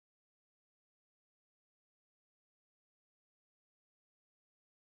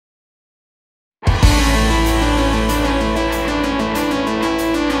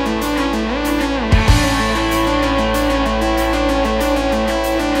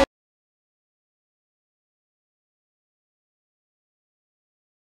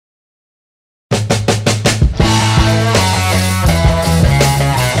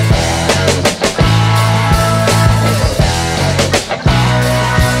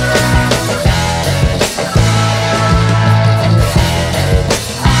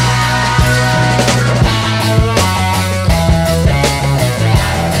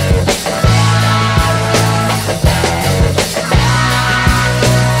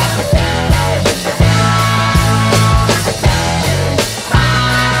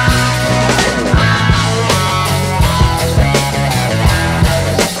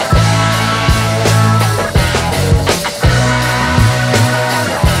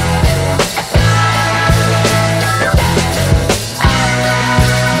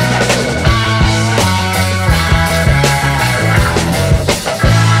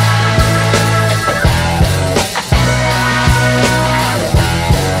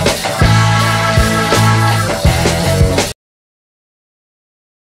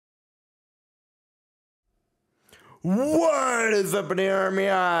What is up in the army?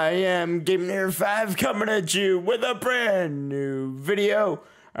 I am GameNerd5 coming at you with a brand new video.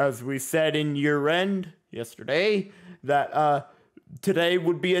 As we said in year end yesterday, that today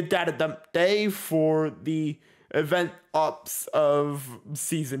would be a data dump day for the event ops of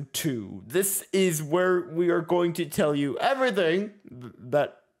season 2. This is where we are going to tell you everything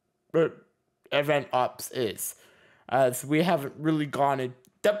that event ops is, as we haven't really gone in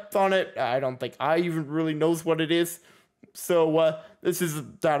depth on it. I don't think I even really knows what it is. So this is a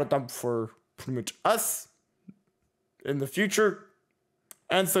data dump for pretty much us in the future,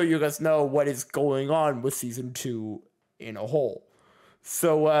 and so you guys know what is going on with season 2 in a whole.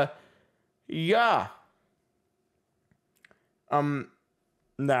 So yeah.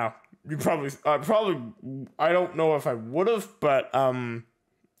 Now you probably I don't know if I would have, but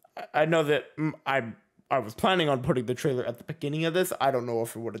I know that I was planning on putting the trailer at the beginning of this. I don't know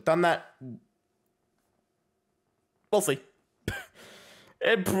if I would have done that. We'll see.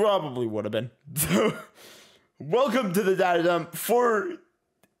 It probably would have been. So, welcome to the data dump for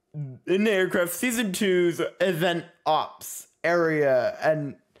Inator Season 2's event ops area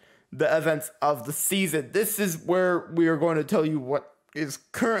and the events of the season. This is where we are going to tell you what is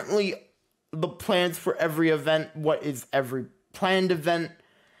currently the plans for every event, what is every planned event,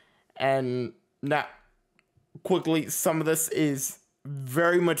 and now quickly, some of this is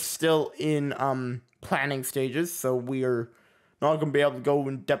very much still in planning stages, so we are not going to be able to go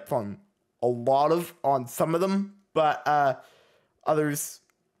in depth on on some of them, but others,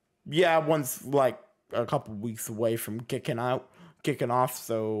 yeah, one's like a couple weeks away from kicking off,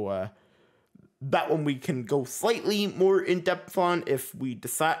 so that one we can go slightly more in depth on if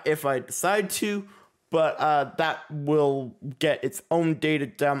I decide to. But that will get its own data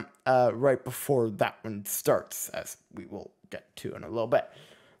dump right before that one starts, as we will get to in a little bit.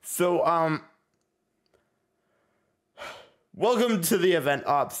 So, welcome to the event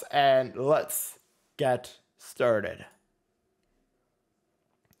ops, and let's get started.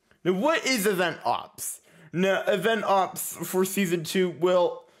 Now, what is event ops? Now, event ops for season 2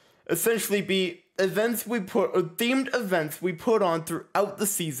 will essentially be themed events we put on throughout the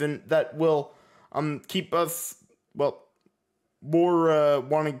season that will keep us, well, more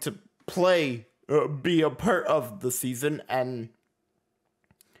wanting to play, be a part of the season, and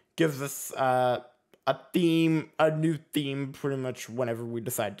gives us a new theme, pretty much whenever we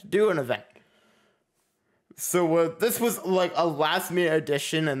decide to do an event. So this was like a last-minute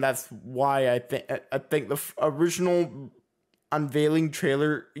addition, and that's why I think the original unveiling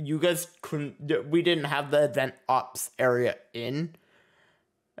trailer, we didn't have the event ops area in.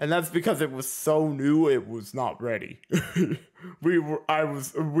 And that's because it was so new, it was not ready. we were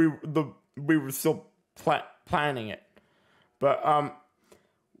still planning it. But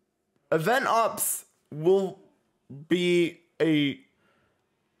event ops will be a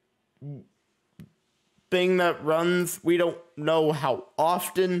thing that runs. We don't know how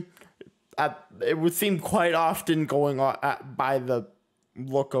often. It would seem quite often going on by the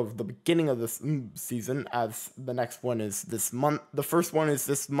look of the beginning of this season, as the next one is this month. The first one is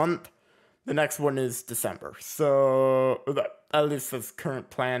this month. The next one is December. So at least that's current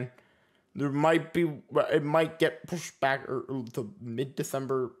plan. It might get pushed back to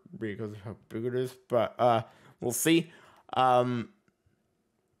mid-December because of how big it is, but we'll see. Then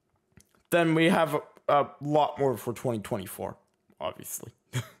we have a lot more for 2024, obviously.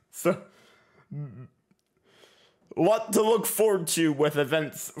 So what to look forward to with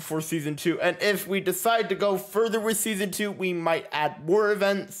events for season 2, and if we decide to go further with season 2, we might add more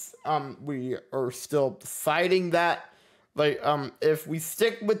events. We are still deciding that. Like, if we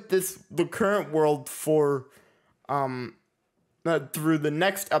stick with the current world for through the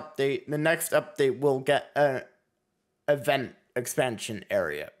next update will get an event expansion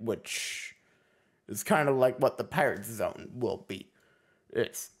area, which is kind of like what the Pirates Zone will be.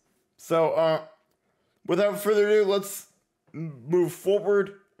 So without further ado, let's move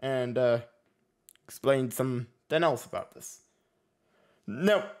forward and explain something else about this.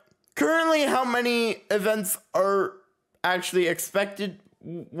 Now, currently, how many events are actually expected?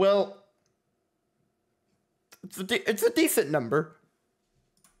 Well, it's a decent number.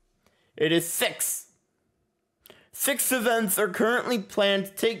 It is 6. 6 events are currently planned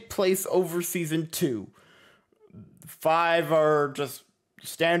to take place over season 2. 5 are just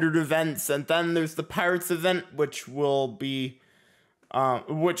standard events, and then there's the Pirates event, which will be,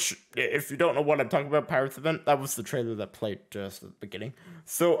 which, if you don't know what I'm talking about, Pirates event, that was the trailer that played just at the beginning.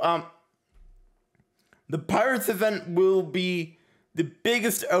 So, the Pirates event will be the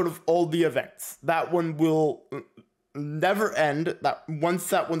biggest out of all the events. That one will never end. Once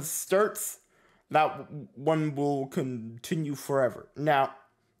that one starts, that one will continue forever. Now,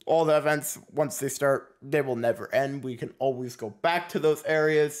 all the events, once they start, they will never end. We can always go back to those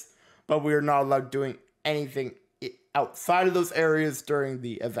areas, but we are not allowed doing anything outside of those areas during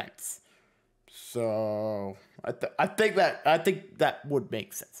the events. So I think that would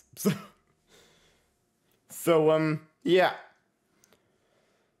make sense. So yeah.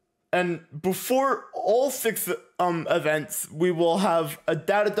 And before all 6 events, we will have a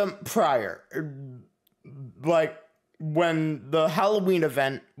data dump prior. Like when the Halloween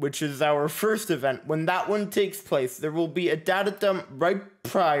event, which is our first event, when that one takes place, there will be a data dump right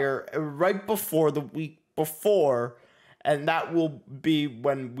prior, right before the week before, and that will be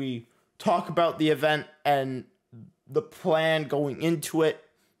when we talk about the event and the plan going into it.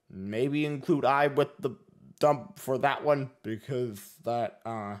 Maybe include I with the dump for that one, because that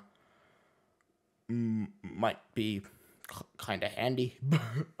might be kind of handy.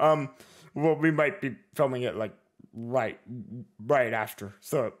 Well, we might be filming it like right after,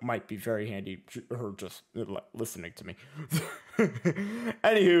 so it might be very handy her just listening to me.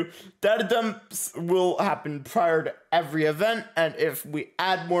 Anywho, data dumps will happen prior to every event, and if we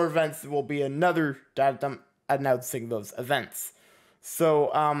add more events, there will be another data dump announcing those events.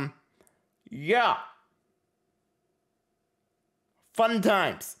 So yeah, fun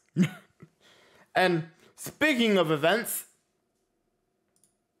times. And speaking of events,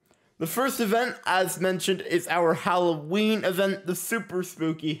 the first event, as mentioned, is our Halloween event, the super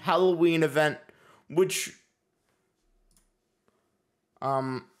spooky Halloween event, which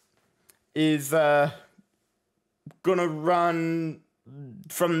is gonna run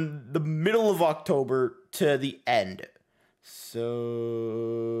from the middle of October to the end.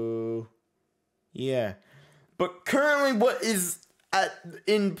 So yeah, but currently, what is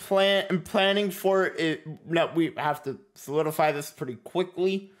in planning for it? Now we have to solidify this pretty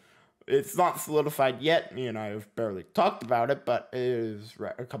quickly. It's not solidified yet. Me and I have barely talked about it, but it is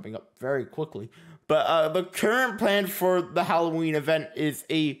coming up very quickly. But the current plan for the Halloween event is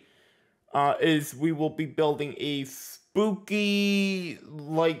we will be building a spooky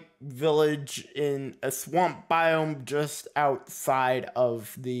like village in a swamp biome just outside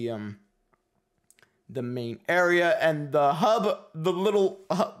of the main area, and the hub, the little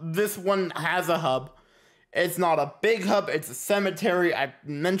hub, this one has a hub. It's not a big hub, it's a cemetery. I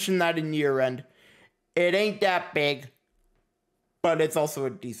mentioned that in year end. It ain't that big, but it's also a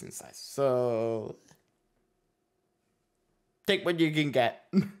decent size. So take what you can get.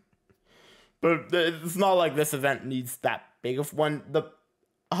 But it's not like this event needs that big of one. The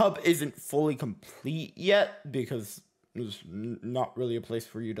hub isn't fully complete yet because there's not really a place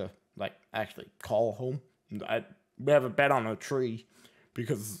for you to like actually call home. We have a bed on a tree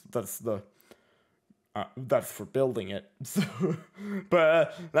because that's for building it. So,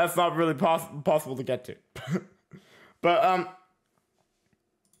 but that's not really possible to get to. But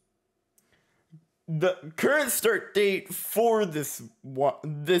the current start date for this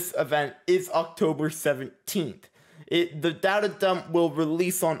event is October 17th. The data dump will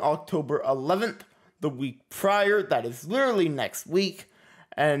release on October 11th, the week prior. That is literally next week.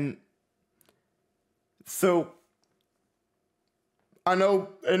 And so I know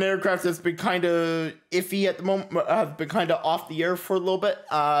an aircraft has been kind of iffy at the moment, has been kind of off the air for a little bit.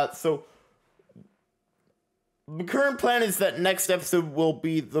 So the current plan is that next episode will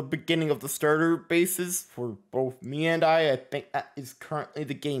be the beginning of the starter bases for both me and I. I think that is currently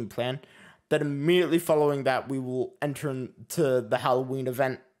the game plan. Then immediately following that, we will enter into the Halloween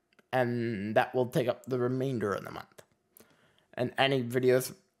event, and that will take up the remainder of the month. And any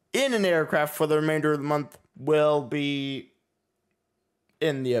videos in an aircraft for the remainder of the month will be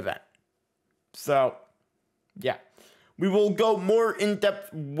in the event. So, yeah. We will go more in depth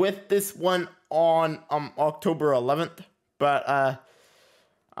with this one on October 11th, but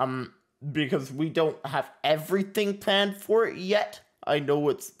because we don't have everything planned for it yet. I know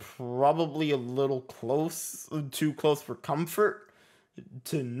it's probably a little too close for comfort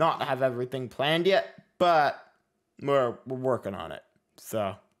to not have everything planned yet, but we're working on it.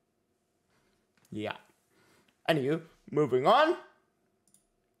 So, yeah. Anywho, moving on.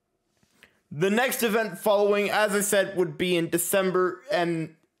 The next event following, as I said, would be in December,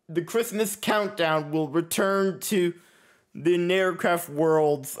 and the Christmas countdown will return to the aircraft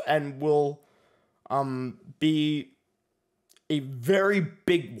worlds and will be a very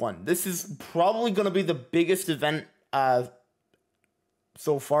big one. This is probably going to be the biggest event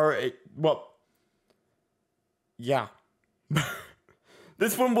so far. Yeah.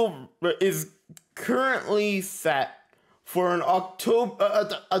 This one is currently set for an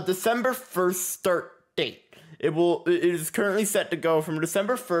December 1st start date. It is currently set to go from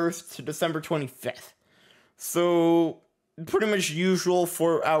December 1st to December 25th. So pretty much usual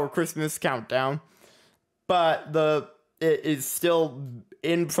for our Christmas countdown. But it is still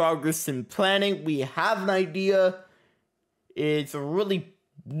in progress and planning. We have an idea. It's a really,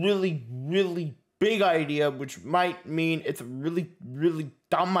 really, really big idea, which might mean it's a really, really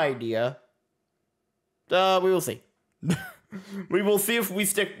dumb idea. We will see. We will see if we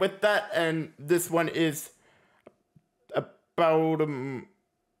stick with that, and this one is about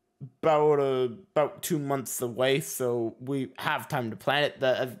 2 months away, so we have time to plan it.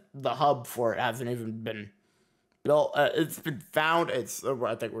 The hub for it hasn't even been built. It's been found. I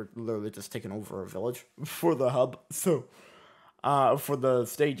think we're literally just taking over a village for the hub. So, for the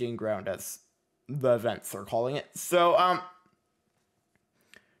staging ground, as the events are calling it. So,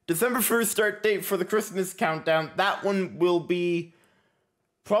 December 1st start date for the Christmas countdown. That one will be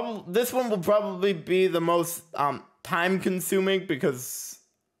this one will probably be the most time consuming, because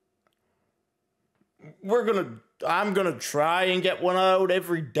I'm gonna try and get one out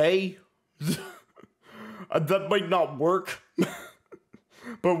every day. That might not work,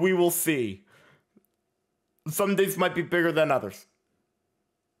 but we will see. Some days might be bigger than others.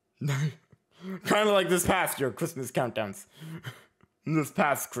 Kind of like this past year, Christmas countdowns. This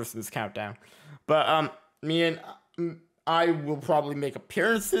past Christmas countdown. But, me and I will probably make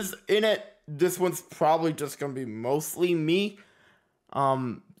appearances in it. This one's probably just gonna be mostly me.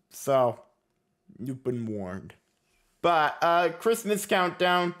 So, you've been warned. But, Christmas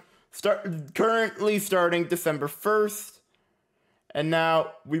countdown, currently starting December 1st. And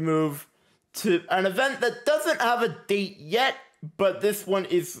now we move to an event that doesn't have a date yet, but this one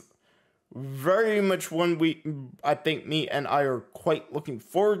is very much one I think me and I are quite looking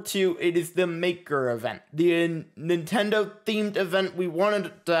forward to. It is the Maker event, the Nintendo themed event. We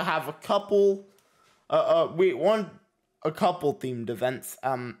wanted to have a couple. We want a couple themed events.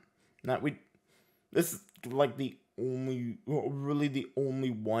 This is like the only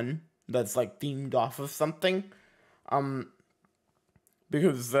one that's like themed off of something.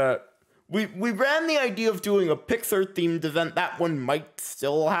 Because we ran the idea of doing a Pixar themed event. That one might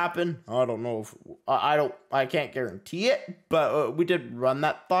still happen. I don't know if I can't guarantee it, but we did run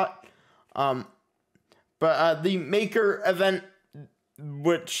that thought. But the Maker event,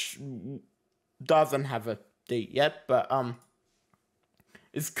 which doesn't have a date yet, but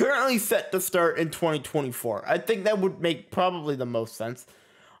is currently set to start in 2024. I think that would make probably the most sense.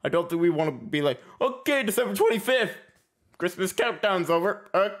 I don't think we want to be like, okay, December 25th. Christmas countdown's over.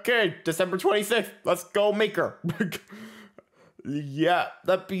 Okay, December 26th. Let's go Maker. Yeah,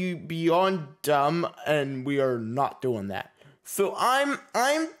 that'd be beyond dumb, and we are not doing that. So I'm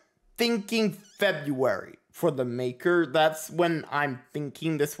thinking February for the Maker. That's when I'm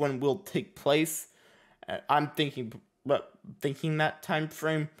thinking this one will take place. I'm thinking that time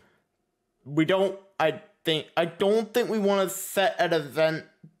frame. I don't think we want to set an event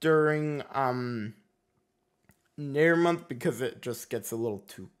during near month, because it just gets a little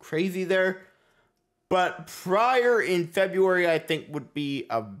too crazy there. But prior in February, I think would be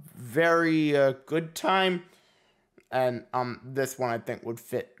a very good time, and this one I think would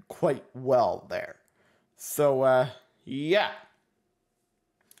fit quite well there. So yeah,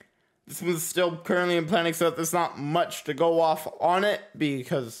 this one's still currently in planning, so there's not much to go off on it,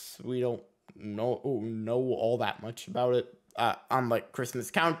 because we don't know all that much about it. Unlike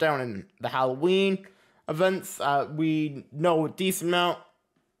Christmas countdown and the Halloween events, we know a decent amount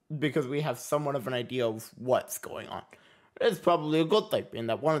because we have somewhat of an idea of what's going on. It's probably a good thing, being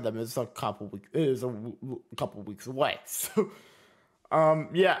that one of them is a couple weeks away. So,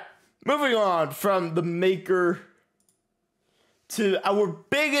 yeah. Moving on from the Maker to our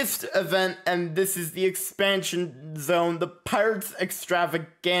biggest event, and this is the expansion zone, the Pirates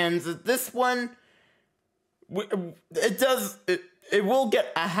Extravaganza. This one, it will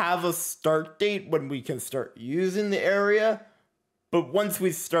have a start date when we can start using the area, but once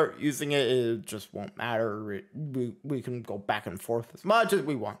we start using it, it just won't matter. We can go back and forth as much as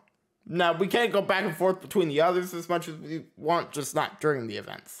we want. Now, we can't go back and forth between the others as much as we want, just not during the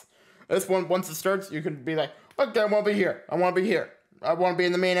events. This one, once it starts, you can be like, okay, I want to be here. I want to be here. I want to be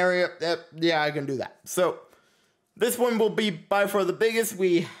in the main area. Yeah, I can do that. So, this one will be by far the biggest.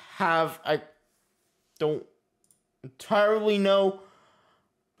 We have, I don't entirely know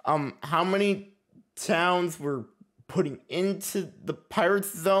how many towns we're putting into the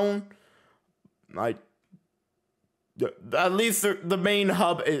Pirates Zone. At least the main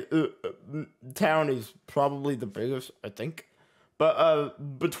hub town is probably the biggest, I think.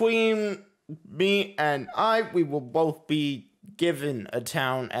 But between me and we will both be given a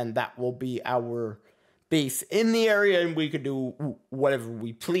town, and that will be our base in the area, and we could do whatever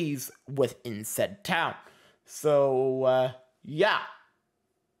we please within said town. So, yeah.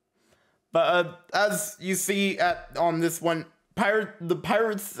 But as you see on this one, the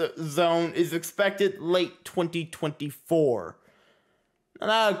Pirates Zone is expected late 2024. And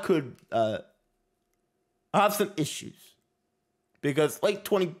that could have some issues. Because late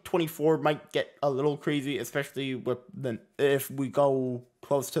 2024 might get a little crazy, especially if we go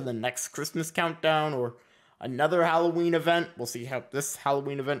close to the next Christmas countdown or another Halloween event. We'll see how this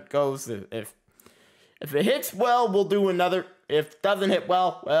Halloween event goes. If it hits well, we'll do another. If it doesn't hit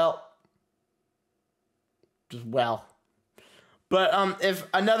well, just well. But if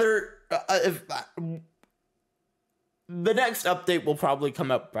the next update will probably come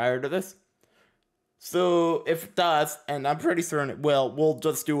out prior to this. So if it does, and I'm pretty certain it will, we'll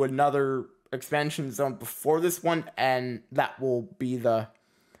just do another expansion zone before this one, and that will be the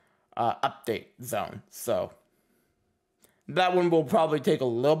update zone. So that one will probably take a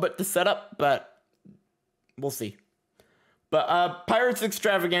little bit to set up, but we'll see. But Pirates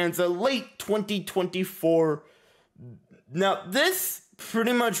Extravaganza, late 2024. Now, this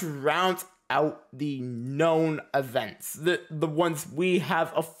pretty much rounds out the known events, the ones we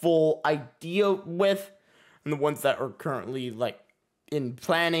have a full idea with, and the ones that are currently like in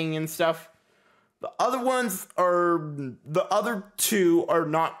planning and stuff. The other two are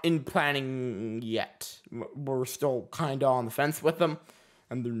not in planning yet. We're still kind of on the fence with them,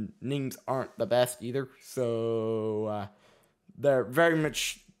 and their names aren't the best either, so they're very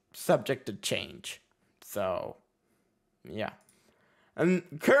much subject to change. So yeah. And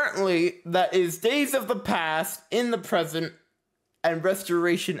currently, that is Days of the Past, In the Present, and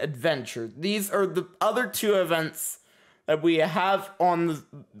Restoration Adventure. These are the other two events that we have on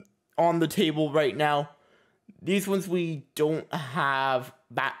the table right now. These ones we don't have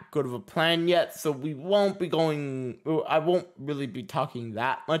that good of a plan yet, so I won't really be talking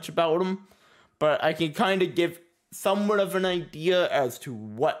that much about them, but I can kind of give somewhat of an idea as to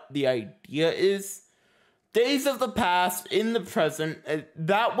what the idea is. Days of the Past, In the Present,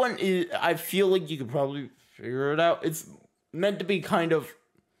 that one is, I feel like you could probably figure it out. It's meant to be kind of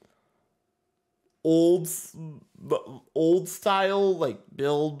old style, like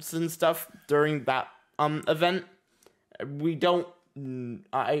builds and stuff during that event.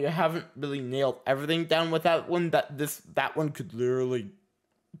 I haven't really nailed everything down with that one. That one could literally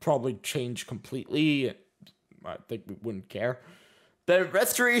probably change completely. I think we wouldn't care. The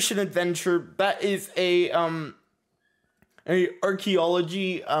Restoration Adventure, that is a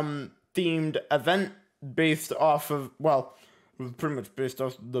archaeology themed event based off of, well, it was pretty much based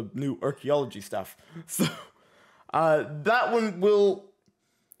off the new archaeology stuff. So that one will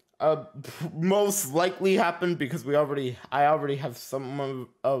most likely happen because I already have some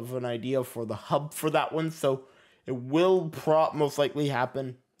of an idea for the hub for that one, so it will most likely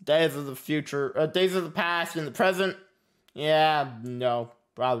happen. Days of the Past, In the Present. Yeah, no,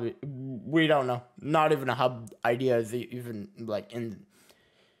 probably. We don't know. Not even a hub idea is even like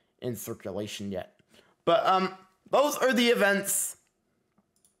in circulation yet. But those are the events.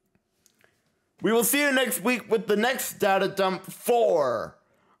 We will see you next week with the next data dump for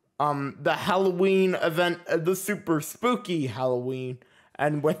the Halloween event, the super spooky Halloween.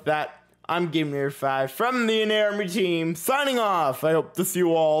 And with that, I'm GameNerd5 from the Army team signing off. I hope to see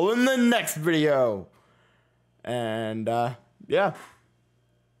you all in the next video. And, yeah.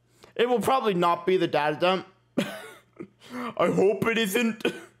 It will probably not be the data dump. I hope it isn't.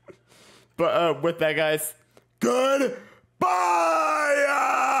 But, with that, guys, goodbye!